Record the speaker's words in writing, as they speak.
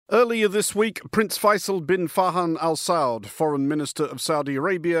Earlier this week, Prince Faisal bin Farhan Al Saud, Foreign Minister of Saudi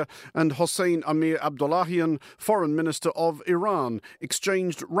Arabia, and Hossein Amir Abdullahian, Foreign Minister of Iran,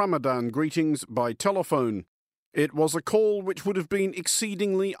 exchanged Ramadan greetings by telephone. It was a call which would have been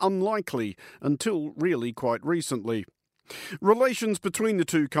exceedingly unlikely until really quite recently. Relations between the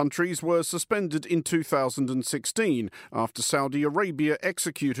two countries were suspended in 2016 after Saudi Arabia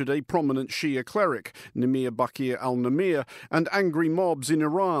executed a prominent Shia cleric, Nimir Bakir al-Nimir, and angry mobs in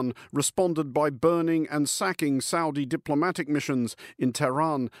Iran responded by burning and sacking Saudi diplomatic missions in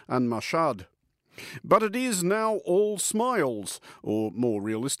Tehran and Mashhad. But it is now all smiles, or more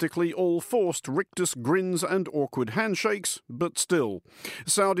realistically, all forced rictus grins and awkward handshakes, but still.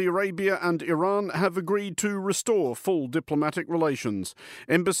 Saudi Arabia and Iran have agreed to restore full diplomatic relations.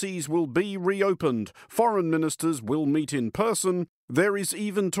 Embassies will be reopened, foreign ministers will meet in person. There is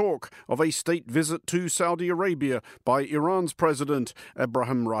even talk of a state visit to Saudi Arabia by Iran's President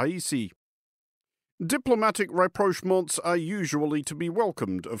Ebrahim Raisi. Diplomatic rapprochements are usually to be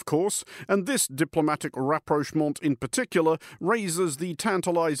welcomed, of course, and this diplomatic rapprochement in particular raises the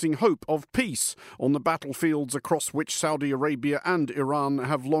tantalizing hope of peace on the battlefields across which Saudi Arabia and Iran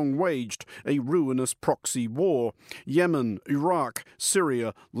have long waged a ruinous proxy war: Yemen, Iraq,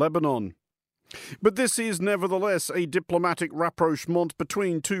 Syria, Lebanon. But this is nevertheless a diplomatic rapprochement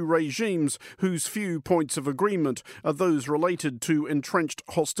between two regimes whose few points of agreement are those related to entrenched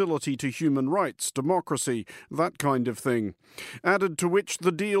hostility to human rights, democracy, that kind of thing. Added to which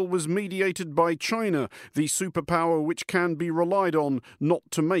the deal was mediated by China, the superpower which can be relied on not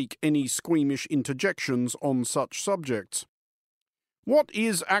to make any squeamish interjections on such subjects. What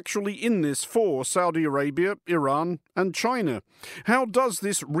is actually in this for Saudi Arabia, Iran, and China? How does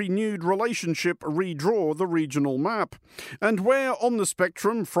this renewed relationship redraw the regional map? And where on the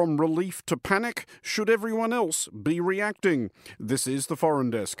spectrum from relief to panic should everyone else be reacting? This is the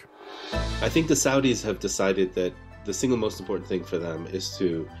Foreign Desk. I think the Saudis have decided that the single most important thing for them is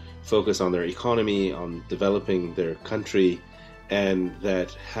to focus on their economy, on developing their country, and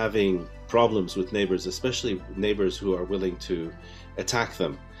that having problems with neighbors, especially neighbors who are willing to attack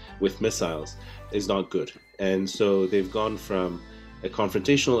them with missiles, is not good. And so they've gone from a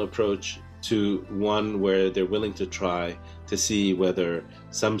confrontational approach to one where they're willing to try to see whether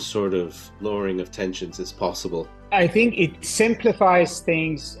some sort of lowering of tensions is possible. I think it simplifies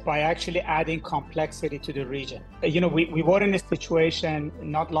things by actually adding complexity to the region. We were in a situation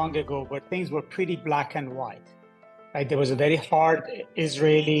not long ago where things were pretty black and white. Right? There was a very hard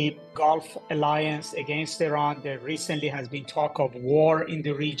Israeli Gulf alliance against Iran. There recently has been talk of war in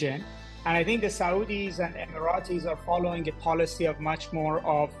the region. And I think the Saudis and Emiratis are following a policy of much more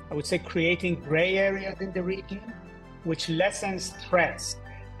of, I would say, creating gray areas in the region, which lessens threats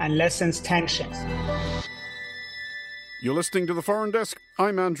and lessens tensions. You're listening to The Foreign Desk.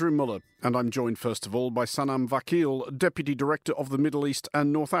 I'm Andrew Muller, and I'm joined first of all by Sanam Vakil, Deputy Director of the Middle East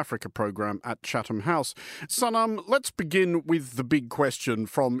and North Africa Programme at Chatham House. Sanam, let's begin with the big question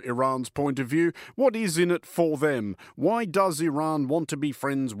from Iran's point of view. What is in it for them? Why does Iran want to be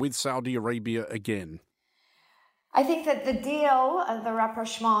friends with Saudi Arabia again? I think that the deal, the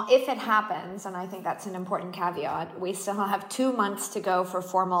rapprochement, if it happens, and I think that's an important caveat, we still have 2 months to go for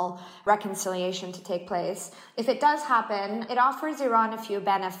formal reconciliation to take place. If it does happen, it offers Iran a few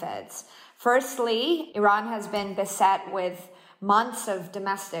benefits. Firstly, Iran has been beset with months of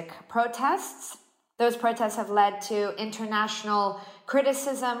domestic protests. Those protests have led to international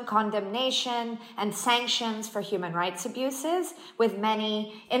criticism, condemnation, and sanctions for human rights abuses, with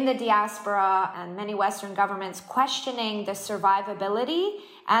many in the diaspora and many Western governments questioning the survivability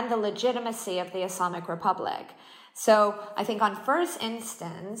and the legitimacy of the Islamic Republic. So I think on first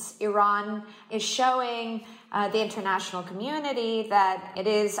instance, Iran is showing the international community that it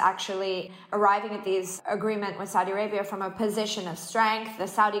is actually arriving at this agreement with Saudi Arabia from a position of strength. The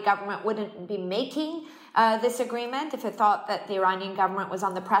Saudi government wouldn't be making this agreement if it thought that the Iranian government was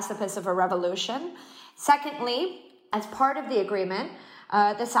on the precipice of a revolution. Secondly, as part of the agreement,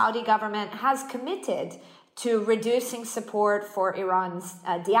 the Saudi government has committed to reducing support for Iran's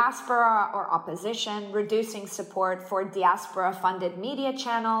diaspora or opposition, reducing support for diaspora-funded media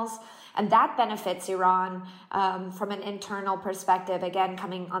channels, and that benefits Iran from an internal perspective, again,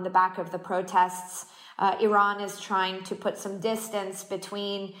 coming on the back of the protests. Iran is trying to put some distance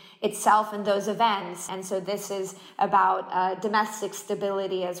between itself and those events, and so this is about domestic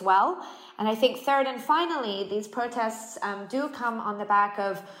stability as well. And I think third and finally, these protests do come on the back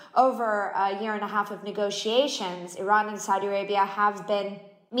of over a year and a half of negotiations. Iran and Saudi Arabia have been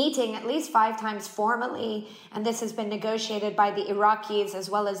meeting at least 5 times formally, and this has been negotiated by the Iraqis as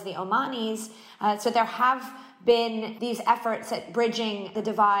well as the Omanis. So there have been these efforts at bridging the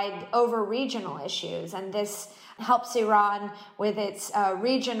divide over regional issues. And this helps Iran with its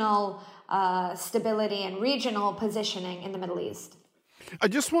regional stability and regional positioning in the Middle East. I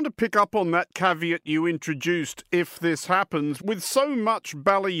just want to pick up on that caveat you introduced, if this happens. With so much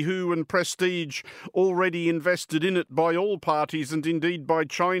ballyhoo and prestige already invested in it by all parties and indeed by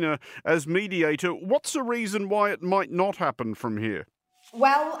China as mediator, what's the reason why it might not happen from here?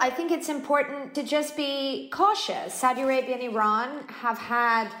 Well, I think it's important to just be cautious. Saudi Arabia and Iran have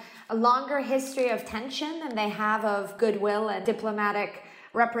had a longer history of tension than they have of goodwill and diplomatic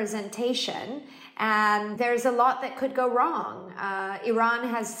representation. And there's a lot that could go wrong. Iran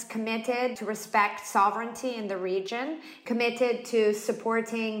has committed to respect sovereignty in the region, committed to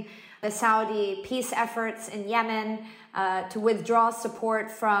supporting the Saudi peace efforts in Yemen, to withdraw support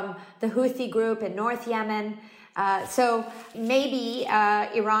from the Houthi group in North Yemen. So maybe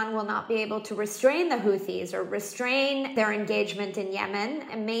Iran will not be able to restrain the Houthis or restrain their engagement in Yemen,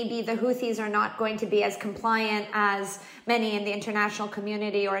 and maybe the Houthis are not going to be as compliant as many in the international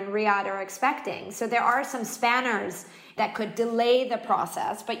community or in Riyadh are expecting. So there are some spanners that could delay the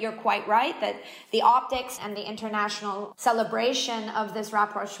process, but you're quite right that the optics and the international celebration of this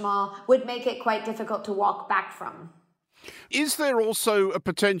rapprochement would make it quite difficult to walk back from. Is there also a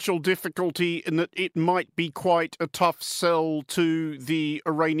potential difficulty in that it might be quite a tough sell to the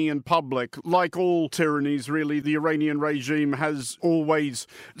Iranian public? Like all tyrannies, really, the Iranian regime has always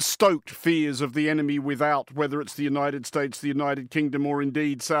stoked fears of the enemy without, whether it's the United States, the United Kingdom, or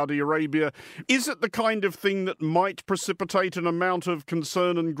indeed Saudi Arabia. Is it the kind of thing that might precipitate an amount of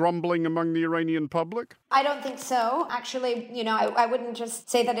concern and grumbling among the Iranian public? I don't think so. Actually, I wouldn't just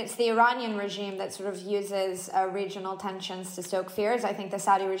say that it's the Iranian regime that sort of uses regional tensions to stoke fears. I think the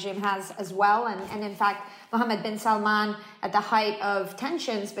Saudi regime has as well. And in fact, Mohammed bin Salman, at the height of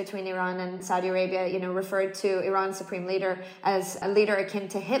tensions between Iran and Saudi Arabia, referred to Iran's supreme leader as a leader akin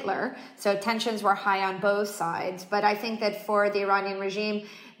to Hitler. So tensions were high on both sides. But I think that for the Iranian regime,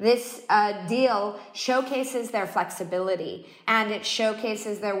 this deal showcases their flexibility, and it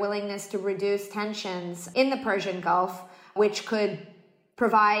showcases their willingness to reduce tensions in the Persian Gulf, which could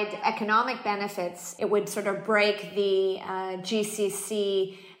provide economic benefits. It would sort of break the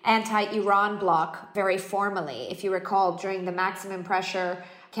GCC anti-Iran bloc very formally. If you recall, during the maximum pressure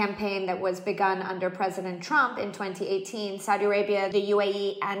campaign that was begun under President Trump in 2018, Saudi Arabia, the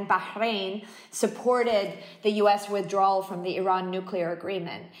UAE, and Bahrain supported the U.S. withdrawal from the Iran nuclear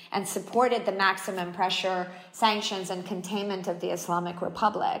agreement and supported the maximum pressure sanctions and containment of the Islamic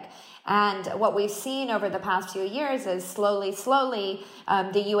Republic. And what we've seen over the past few years is slowly,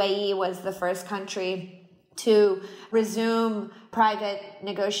 the UAE was the first country to resume private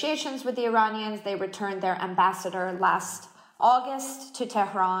negotiations with the Iranians. They returned their ambassador last August to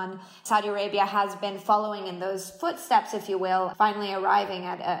Tehran. Saudi Arabia has been following in those footsteps, if you will, finally arriving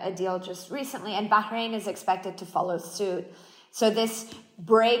at a deal just recently, and Bahrain is expected to follow suit. So this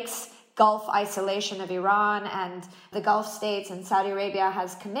breaks Gulf isolation of Iran, and the Gulf states and Saudi Arabia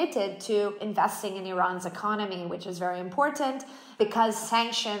has committed to investing in Iran's economy, which is very important because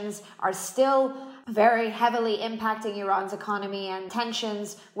sanctions are still very heavily impacting Iran's economy, and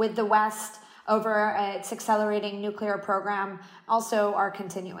tensions with the West over its accelerating nuclear program also are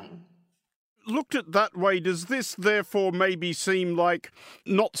continuing. Looked at that way, does this therefore maybe seem like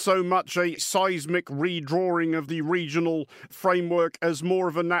not so much a seismic redrawing of the regional framework as more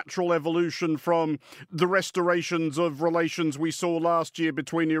of a natural evolution from the restorations of relations we saw last year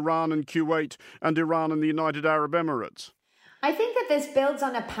between Iran and Kuwait and Iran and the United Arab Emirates? I think that this builds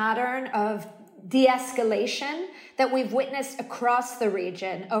on a pattern of de-escalation that we've witnessed across the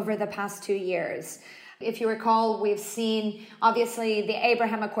region over the past 2 years. If you recall, we've seen, obviously, the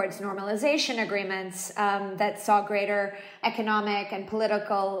Abraham Accords normalization agreements that saw greater economic and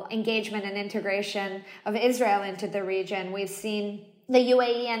political engagement and integration of Israel into the region. We've seen the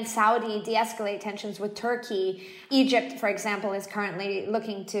UAE and Saudi de-escalate tensions with Turkey. Egypt, for example, is currently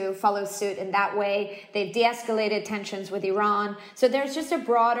looking to follow suit in that way. They've de-escalated tensions with Iran. So there's just a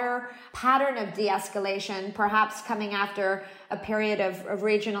broader pattern of de-escalation, perhaps coming after a period of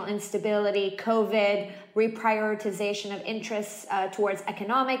regional instability, COVID, reprioritization of interests towards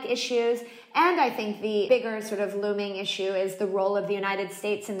economic issues. And I think the bigger sort of looming issue is the role of the United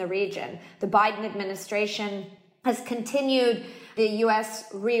States in the region. The Biden administration has continued the U.S.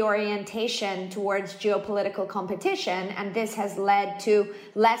 reorientation towards geopolitical competition, and this has led to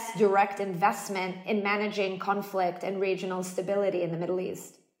less direct investment in managing conflict and regional stability in the Middle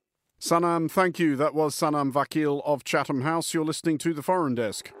East. Sanam, thank you. That was Sanam Vakil of Chatham House. You're listening to The Foreign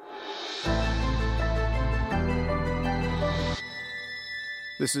Desk.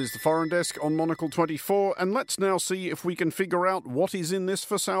 This is the Foreign Desk on Monocle 24, and let's now see if we can figure out what is in this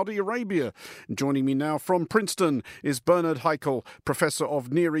for Saudi Arabia. Joining me now from Princeton is Bernard Heikel, Professor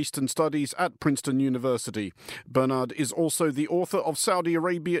of Near Eastern Studies at Princeton University. Bernard is also the author of Saudi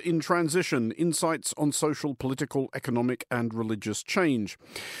Arabia in Transition, Insights on Social, Political, Economic and Religious Change.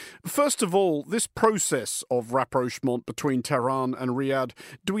 First of all, this process of rapprochement between Tehran and Riyadh,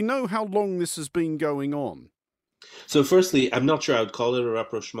 do we know how long this has been going on? So firstly, I'm not sure I would call it a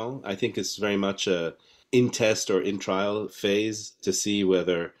rapprochement. I think it's very much a in-test or in-trial phase to see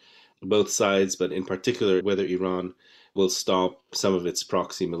whether both sides, but in particular whether Iran will stop some of its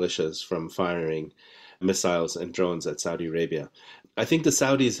proxy militias from firing missiles and drones at Saudi Arabia. I think the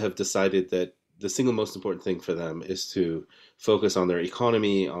Saudis have decided that the single most important thing for them is to focus on their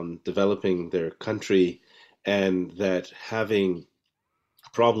economy, on developing their country, and that having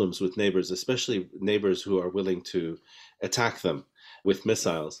problems with neighbors, especially neighbors who are willing to attack them with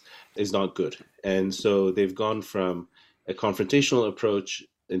missiles, is not good. And so they've gone from a confrontational approach,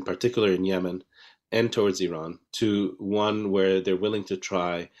 in particular in Yemen and towards Iran, to one where they're willing to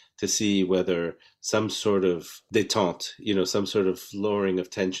try to see whether some sort of détente, some sort of lowering of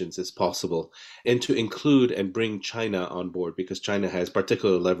tensions is possible, and to include and bring China on board because China has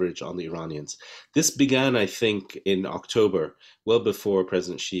particular leverage on the Iranians. This began, I think, in October, well before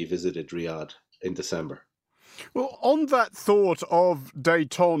President Xi visited Riyadh in December. Well, on that thought of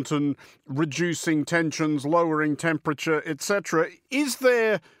détente and reducing tensions, lowering temperature, etc., is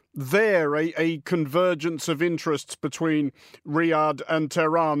there a convergence of interests between Riyadh and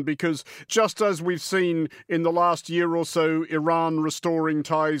Tehran? Because just as we've seen in the last year or so, Iran restoring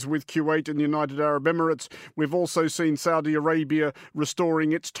ties with Kuwait and the United Arab Emirates, we've also seen Saudi Arabia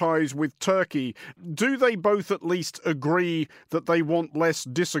restoring its ties with Turkey. Do they both at least agree that they want less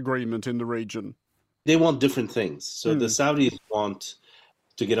disagreement in the region? They want different things. So the Saudis want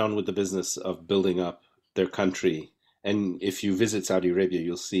to get on with the business of building up their country. And if you visit Saudi Arabia,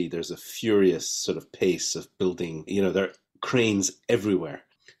 you'll see there's a furious sort of pace of building. There are cranes everywhere.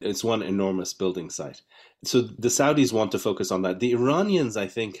 It's one enormous building site. So the Saudis want to focus on that. The Iranians, I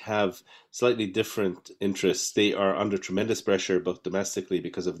think, have slightly different interests. They are under tremendous pressure, both domestically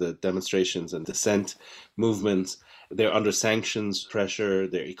because of the demonstrations and dissent movements. They're under sanctions pressure.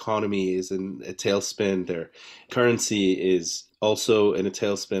 Their economy is in a tailspin. Their currency is also in a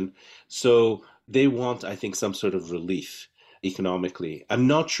tailspin. So they want, I think, some sort of relief economically. I'm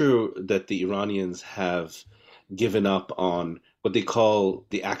not sure that the Iranians have given up on what they call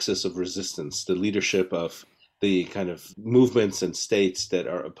the axis of resistance, the leadership of the kind of movements and states that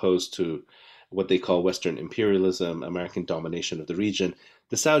are opposed to what they call Western imperialism, American domination of the region.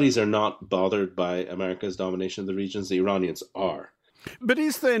 The Saudis are not bothered by America's domination of the regions. The Iranians are. But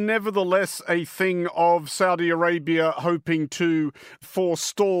is there nevertheless a thing of Saudi Arabia hoping to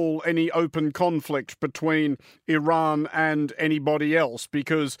forestall any open conflict between Iran and anybody else?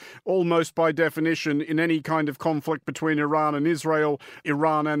 Because almost by definition, in any kind of conflict between Iran and Israel,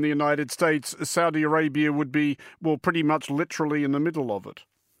 Iran and the United States, Saudi Arabia would be, well, pretty much literally in the middle of it.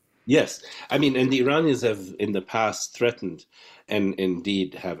 Yes. And the Iranians have in the past threatened and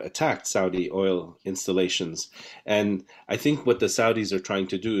indeed have attacked Saudi oil installations. And I think what the Saudis are trying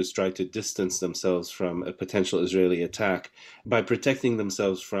to do is try to distance themselves from a potential Israeli attack by protecting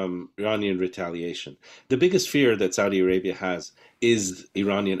themselves from Iranian retaliation. The biggest fear that Saudi Arabia has is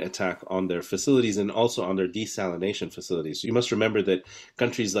Iranian attack on their facilities and also on their desalination facilities. You must remember that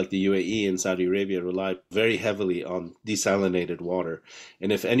countries like the UAE and Saudi Arabia rely very heavily on desalinated water.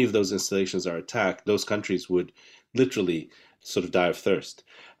 And if any of those installations are attacked, those countries would literally sort of die of thirst.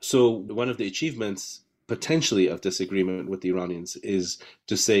 So one of the achievements potentially of this agreement with the Iranians is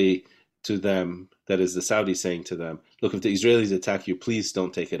to say to them, that is the Saudis saying to them, look, if the Israelis attack you, please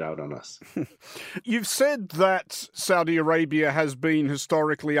don't take it out on us. You've said that Saudi Arabia has been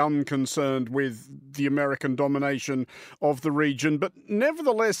historically unconcerned with the American domination of the region, but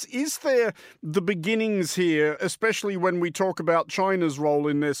nevertheless, is there the beginnings here, especially when we talk about China's role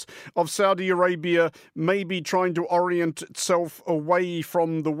in this, of Saudi Arabia maybe trying to orient itself away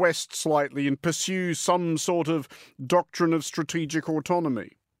from the West slightly and pursue some sort of doctrine of strategic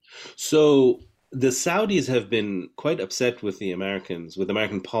autonomy? So the Saudis have been quite upset with the Americans, with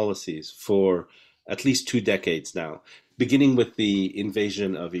American policies for at least 2 decades now, beginning with the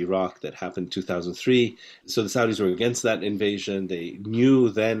invasion of Iraq that happened in 2003. So the Saudis were against that invasion. They knew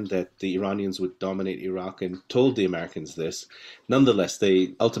then that the Iranians would dominate Iraq and told the Americans this. Nonetheless,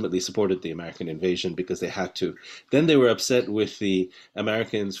 they ultimately supported the American invasion because they had to. Then they were upset with the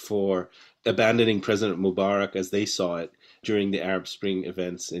Americans for abandoning President Mubarak as they saw it during the Arab Spring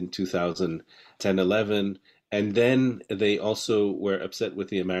events in 2010-11, And then they also were upset with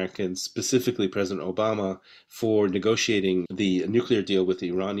the Americans, specifically President Obama, for negotiating the nuclear deal with the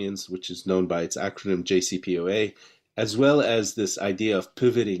Iranians, which is known by its acronym JCPOA, as well as this idea of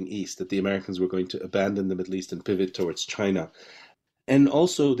pivoting east, that the Americans were going to abandon the Middle East and pivot towards China. And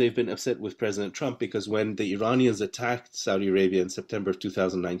also, they've been upset with President Trump because when the Iranians attacked Saudi Arabia in September of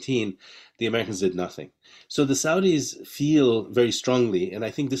 2019, the Americans did nothing. So the Saudis feel very strongly, and I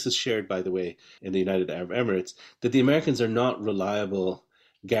think this is shared, by the way, in the United Arab Emirates, that the Americans are not reliable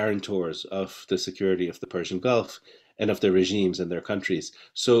guarantors of the security of the Persian Gulf and of their regimes and their countries.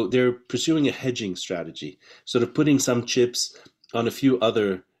 So they're pursuing a hedging strategy, sort of putting some chips on a few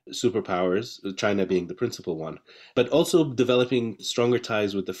other superpowers, China being the principal one, but also developing stronger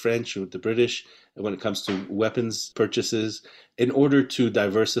ties with the French, with the British, when it comes to weapons purchases, in order to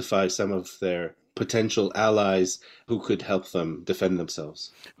diversify some of their potential allies who could help them defend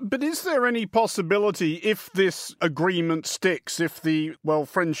themselves. But is there any possibility, if this agreement sticks, if the, well,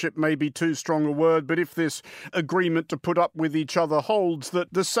 friendship may be too strong a word, but if this agreement to put up with each other holds,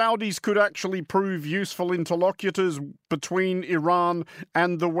 that the Saudis could actually prove useful interlocutors between Iran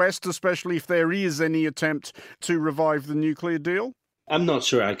and the West, especially if there is any attempt to revive the nuclear deal? I'm not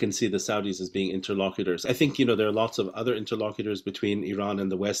sure I can see the Saudis as being interlocutors. I think, there are lots of other interlocutors between Iran and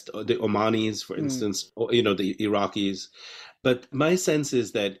the West, the Omanis, for instance, or, the Iraqis. But my sense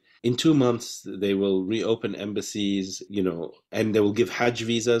is that in 2 months, they will reopen embassies, and they will give Hajj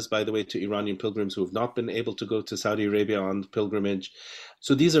visas, by the way, to Iranian pilgrims who have not been able to go to Saudi Arabia on pilgrimage.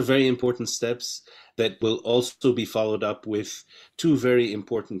 So these are very important steps that will also be followed up with two very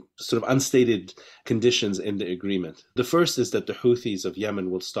important sort of unstated conditions in the agreement. The first is that the Houthis of Yemen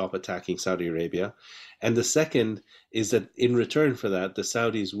will stop attacking Saudi Arabia. And the second is that in return for that, the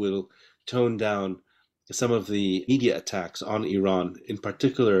Saudis will tone down some of the media attacks on Iran, in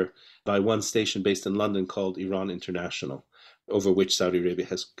particular by one station based in London called Iran International, over which Saudi Arabia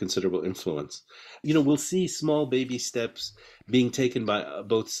has considerable influence. We'll see small baby steps being taken by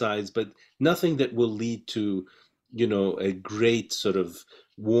both sides, but nothing that will lead to, a great sort of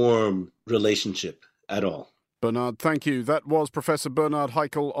warm relationship at all. Bernard, thank you. That was Professor Bernard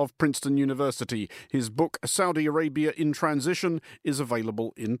Heikel of Princeton University. His book, Saudi Arabia in Transition, is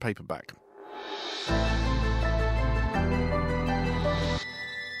available in paperback.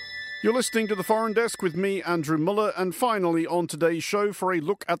 You're listening to The Foreign Desk with me, Andrew Muller, and finally on today's show for a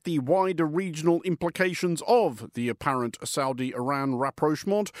look at the wider regional implications of the apparent Saudi-Iran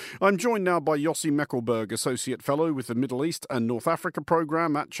rapprochement. I'm joined now by Yossi Meckelberg, Associate Fellow with the Middle East and North Africa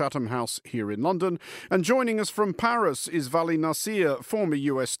Programme at Chatham House here in London. And joining us from Paris is Vali Nasir, former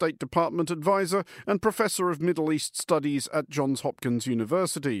US State Department Advisor and Professor of Middle East Studies at Johns Hopkins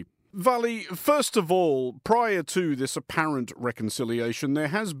University. Vali, first of all, prior to this apparent reconciliation, there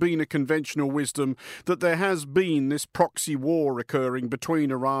has been a conventional wisdom that there has been this proxy war occurring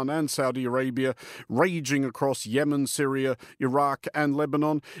between Iran and Saudi Arabia, raging across Yemen, Syria, Iraq and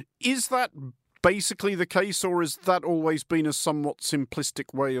Lebanon. Is that basically the case, or has that always been a somewhat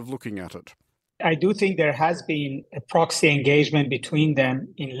simplistic way of looking at it? I do think there has been a proxy engagement between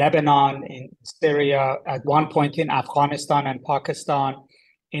them in Lebanon, in Syria, at one point in Afghanistan and Pakistan,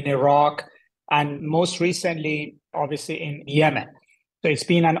 in Iraq, and most recently, obviously, in Yemen. So it's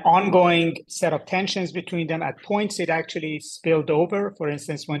been an ongoing set of tensions between them. At points, it actually spilled over. For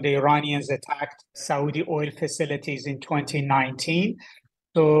instance, when the Iranians attacked Saudi oil facilities in 2019.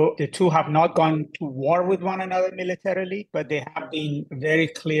 So the two have not gone to war with one another militarily, but they have been very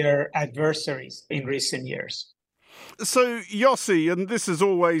clear adversaries in recent years. So, Yossi, and this is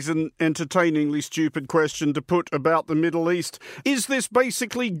always an entertainingly stupid question to put about the Middle East, is this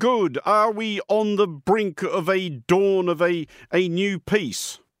basically good? Are we on the brink of a dawn of a new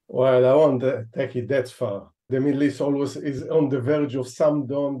peace? Well, I won't take it that far. The Middle East always is on the verge of some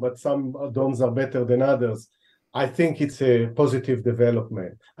dawn, but some dawns are better than others. I think it's a positive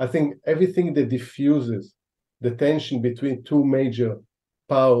development. I think everything that diffuses the tension between two major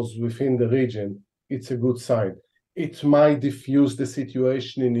powers within the region, it's a good sign. It might diffuse the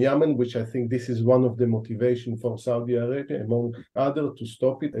situation in Yemen, which I think this is one of the motivations for Saudi Arabia, among others, to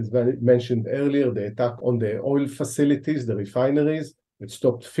stop it. As mentioned earlier, the attack on the oil facilities, the refineries, it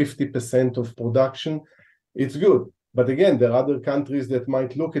stopped 50% of production. It's good. But again, there are other countries that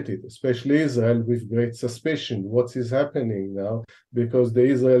might look at it, especially Israel, with great suspicion. What is happening now? Because the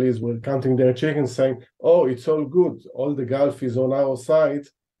Israelis were counting their chickens, saying, oh, it's all good. All the Gulf is on our side.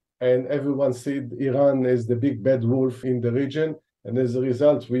 And everyone sees Iran as the big bad wolf in the region. And as a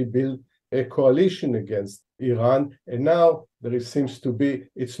result, we build a coalition against Iran. And now seems to be,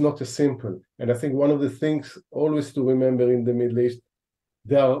 it's not as simple. And I think one of the things always to remember in the Middle East,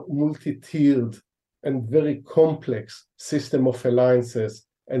 there are multi-tiered and very complex system of alliances,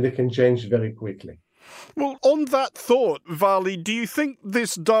 and they can change very quickly. Well, on that thought, Vali, do you think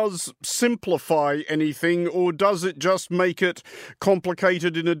this does simplify anything, or does it just make it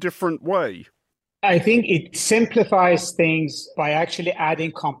complicated in a different way? I think it simplifies things by actually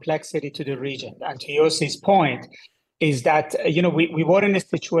adding complexity to the region. And to Yossi's point, is that, we were in a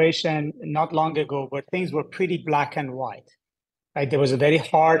situation not long ago where things were pretty black and white. Right? There was a very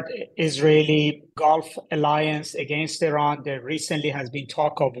hard Israeli Gulf alliance against Iran. There recently has been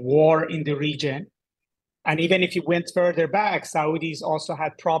talk of war in the region. And even if you went further back, Saudis also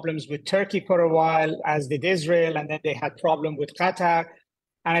had problems with Turkey for a while, as did Israel, and then they had problem with Qatar.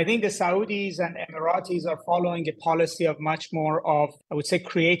 And I think the Saudis and Emiratis are following a policy of much more of, I would say,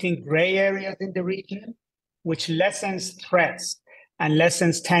 creating gray areas in the region, which lessens threats and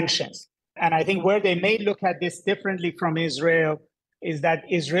lessens tensions. And I think where they may look at this differently from Israel is that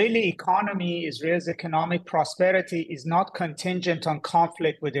Israeli economy, Israel's economic prosperity is not contingent on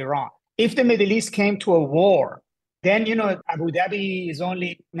conflict with Iran. If the Middle East came to a war, then, Abu Dhabi is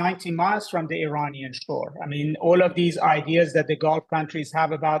only 90 miles from the Iranian shore. I mean, all of these ideas that the Gulf countries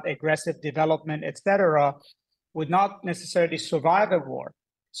have about aggressive development, etc., would not necessarily survive a war.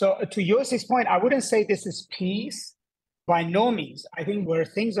 So to Yossi's point, I wouldn't say this is peace. By no means. I think where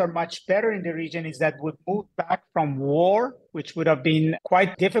things are much better in the region is that we've moved back from war, which would have been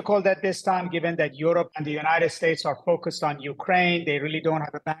quite difficult at this time, given that Europe and the United States are focused on Ukraine. They really don't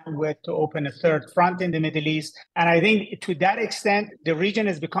have a bandwidth to open a third front in the Middle East. And I think to that extent, the region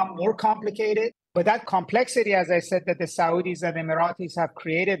has become more complicated. But that complexity, as I said, that the Saudis and Emiratis have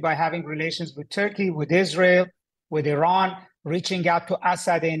created by having relations with Turkey, with Israel, with Iran, reaching out to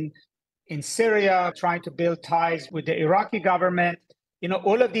Assad in Syria, trying to build ties with the Iraqi government.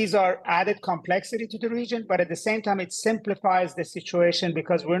 All of these are added complexity to the region, but at the same time, it simplifies the situation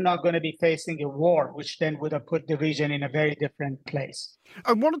because we're not going to be facing a war, which then would have put the region in a very different place.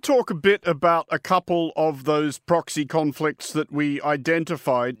 I want to talk a bit about a couple of those proxy conflicts that we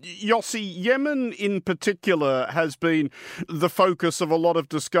identified. Yossi, Yemen in particular has been the focus of a lot of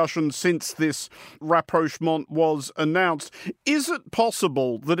discussion since this rapprochement was announced. Is it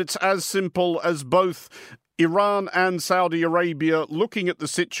possible that it's as simple as both Iran and Saudi Arabia looking at the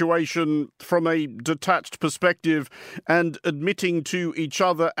situation from a detached perspective and admitting to each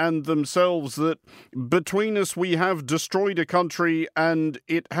other and themselves that between us we have destroyed a country and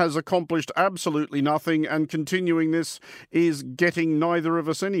it has accomplished absolutely nothing, and continuing this is getting neither of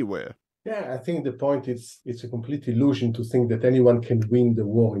us anywhere? Yeah, I think the point is it's a complete illusion to think that anyone can win the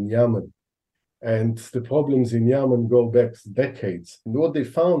war in Yemen. And the problems in Yemen go back decades. And what they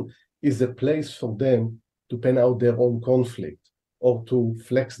found is a place for them to pen out their own conflict or to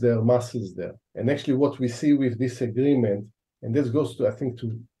flex their muscles there. And actually what we see with this agreement, and this goes to, I think,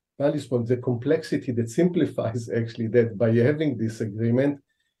 to Vali's point, the complexity that simplifies actually that by having this agreement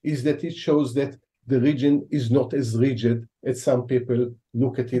is that it shows that the region is not as rigid as some people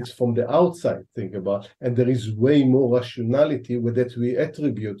look at it from the outside, think about, and there is way more rationality with that we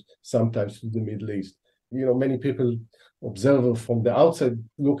attribute sometimes to the Middle East. Many people, observers from the outside,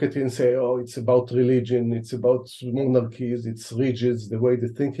 look at it and say, oh, it's about religion, it's about monarchies, it's rigid, the way they're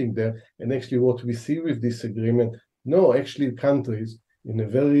thinking there. And actually what we see with this agreement, no, actually countries in a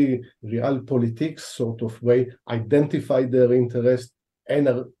very realpolitik sort of way identify their interest and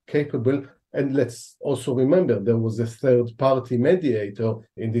are capable. And let's also remember, there was a third-party mediator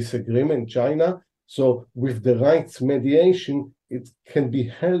in this agreement, China. So with the right mediation, it can be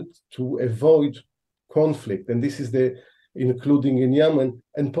helped to avoid conflict. And this is including in Yemen,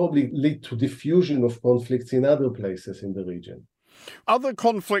 and probably lead to diffusion of conflicts in other places in the region. Other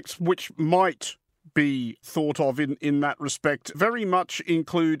conflicts which might be thought of in that respect very much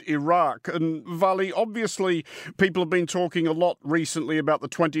include Iraq. And Vali, obviously, people have been talking a lot recently about the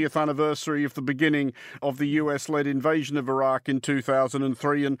 20th anniversary of the beginning of the US-led invasion of Iraq in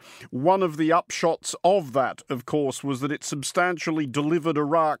 2003. And one of the upshots of that, of course, was that it substantially delivered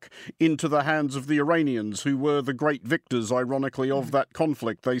Iraq into the hands of the Iranians, who were the great victors, ironically, of that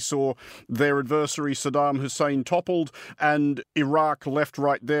conflict. They saw their adversary Saddam Hussein toppled, and Iraq left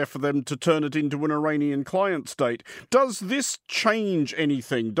right there for them to turn it into an Iranian client state. Does this change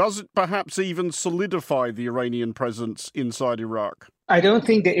anything? Does it perhaps even solidify the Iranian presence inside Iraq? I don't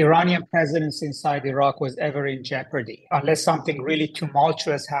think the Iranian presence inside Iraq was ever in jeopardy, unless something really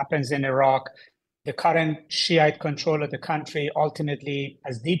tumultuous happens in Iraq. The current Shiite control of the country ultimately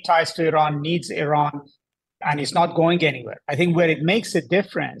has deep ties to Iran, needs Iran, and it's not going anywhere. I think where it makes a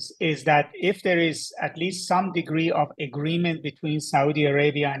difference is that if there is at least some degree of agreement between Saudi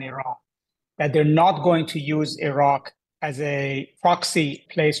Arabia and Iran, that they're not going to use Iraq as a proxy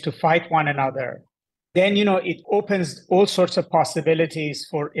place to fight one another, then, it opens all sorts of possibilities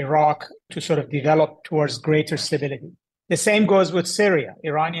for Iraq to sort of develop towards greater stability. The same goes with Syria.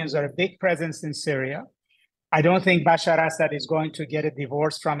 Iranians are a big presence in Syria. I don't think Bashar Assad is going to get a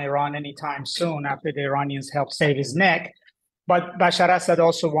divorce from Iran anytime soon after the Iranians help save his neck. But Bashar Assad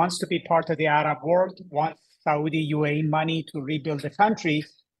also wants to be part of the Arab world, wants Saudi, UAE money to rebuild the country.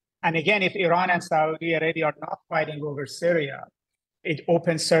 And again, if Iran and Saudi Arabia are not fighting over Syria, it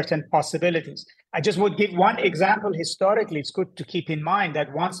opens certain possibilities. I just would give one example historically. It's good to keep in mind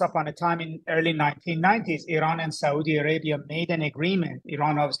that once upon a time in early 1990s, Iran and Saudi Arabia made an agreement,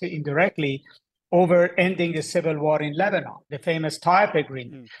 Iran obviously indirectly, over ending the civil war in Lebanon, the famous Taif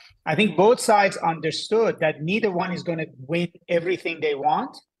agreement. I think both sides understood that neither one is going to win everything they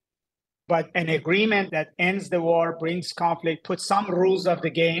want, but an agreement that ends the war, brings conflict, puts some rules of the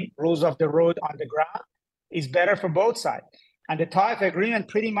game, rules of the road on the ground, is better for both sides. And the Taif agreement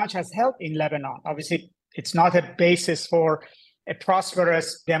pretty much has helped in Lebanon. Obviously, it's not a basis for a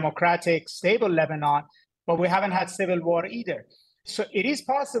prosperous, democratic, stable Lebanon, but we haven't had civil war either. So it is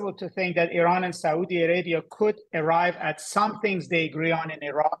possible to think that Iran and Saudi Arabia could arrive at some things they agree on in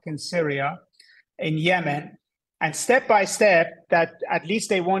Iraq and Syria, in Yemen, and step by step that at least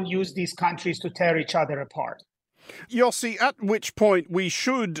they won't use these countries to tear each other apart. Yossi, at which point we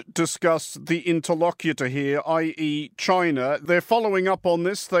should discuss the interlocutor here, i.e. China. They're following up on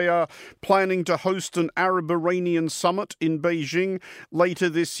this. They are planning to host an Arab-Iranian summit in Beijing later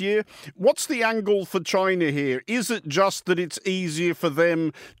this year. What's the angle for China here? Is it just that it's easier for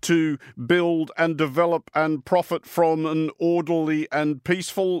them to build and develop and profit from an orderly and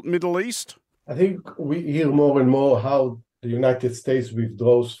peaceful Middle East? I think we hear more and more how the United States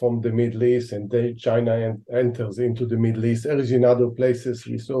withdraws from the Middle East and then China enters into the Middle East. As in other places,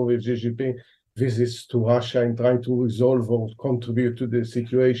 we saw with Xi Jinping visits to Russia and trying to resolve or contribute to the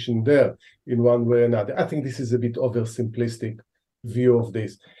situation there in one way or another. I think this is a bit oversimplistic view of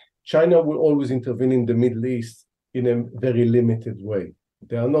this. China will always intervene in the Middle East in a very limited way.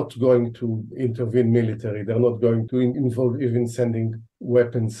 They are not going to intervene militarily. They're not going to involve even sending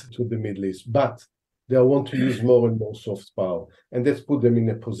weapons to the Middle East. But they want to use more and more soft power. And that's put them in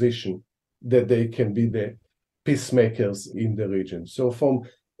a position that they can be the peacemakers in the region. So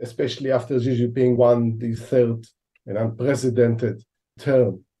especially after Xi Jinping won the third and unprecedented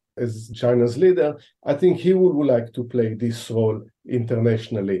term as China's leader, I think he would like to play this role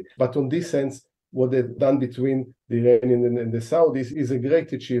internationally. But on this sense, what they've done between the Iranians and the Saudis is a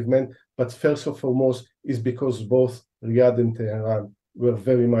great achievement. But first and foremost is because both Riyadh and Tehran were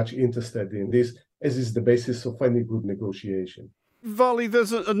very much interested in this, as is the basis of any good negotiation. Vali,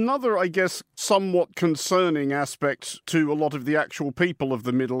 there's another, I guess, somewhat concerning aspect to a lot of the actual people of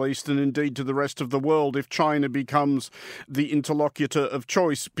the Middle East and indeed to the rest of the world if China becomes the interlocutor of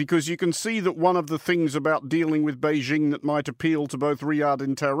choice, because you can see that one of the things about dealing with Beijing that might appeal to both Riyadh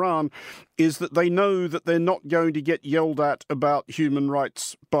and Tehran is that they know that they're not going to get yelled at about human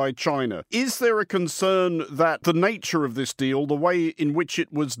rights by China. Is there a concern that the nature of this deal, the way in which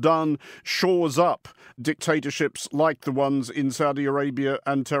it was done, shores up dictatorships like the ones in Saudi Arabia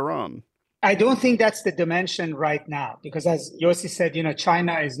and Tehran? I don't think that's the dimension right now, because as Yossi said,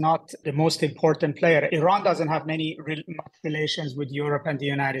 China is not the most important player. Iran doesn't have much relations with Europe and the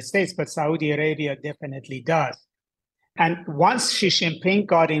United States, but Saudi Arabia definitely does. And once Xi Jinping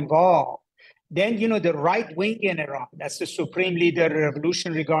got involved, then, the right wing in Iran, that's the supreme leader,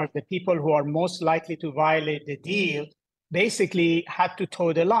 Revolutionary Guard, the people who are most likely to violate the deal, basically had to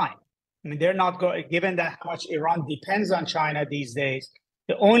toe the line. I mean, they're not going, given that how much Iran depends on China these days,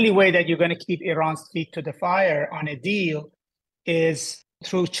 the only way that you're going to keep Iran's feet to the fire on a deal is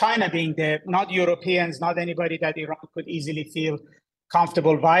through China being there, not Europeans, not anybody that Iran could easily feel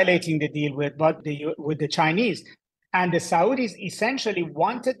comfortable violating the deal with, but with the Chinese. And the Saudis essentially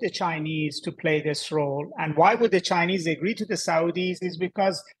wanted the Chinese to play this role. And why would the Chinese agree to the Saudis is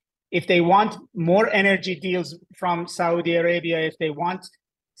because if they want more energy deals from Saudi Arabia, if they want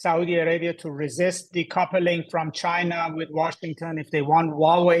Saudi Arabia to resist decoupling from China with Washington, if they want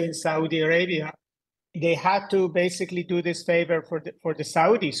Huawei in Saudi Arabia, they had to basically do this favor for the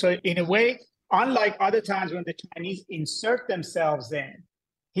Saudis. So in a way, unlike other times when the Chinese insert themselves in,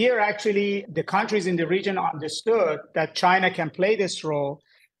 here actually the countries in the region understood that China can play this role.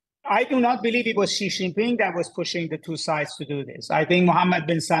 I do not believe it was Xi Jinping that was pushing the two sides to do this. I think Mohammed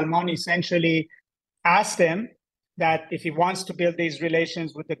bin Salman essentially asked him that if he wants to build these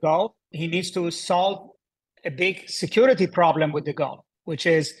relations with the Gulf, he needs to solve a big security problem with the Gulf, which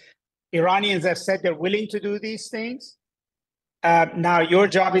is Iranians have said they're willing to do these things. Now, your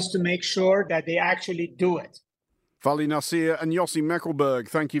job is to make sure that they actually do it. Vali Nasir and Yossi Meckelberg,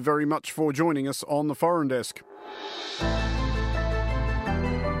 thank you very much for joining us on the Foreign Desk.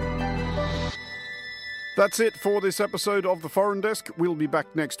 That's it for this episode of The Foreign Desk. We'll be back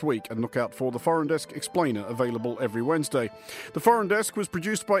next week, and look out for The Foreign Desk Explainer, available every Wednesday. The Foreign Desk was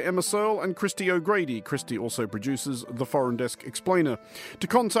produced by Emma Searle and Christy O'Grady. Christy also produces The Foreign Desk Explainer. To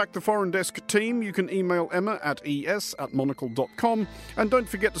contact the Foreign Desk team, you can email Emma at es@monocle.com, and don't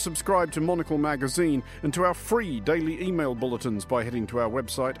forget to subscribe to Monocle Magazine and to our free daily email bulletins by heading to our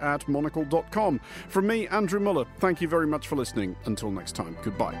website at monocle.com. From me, Andrew Muller, thank you very much for listening. Until next time,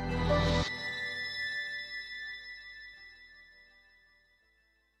 goodbye.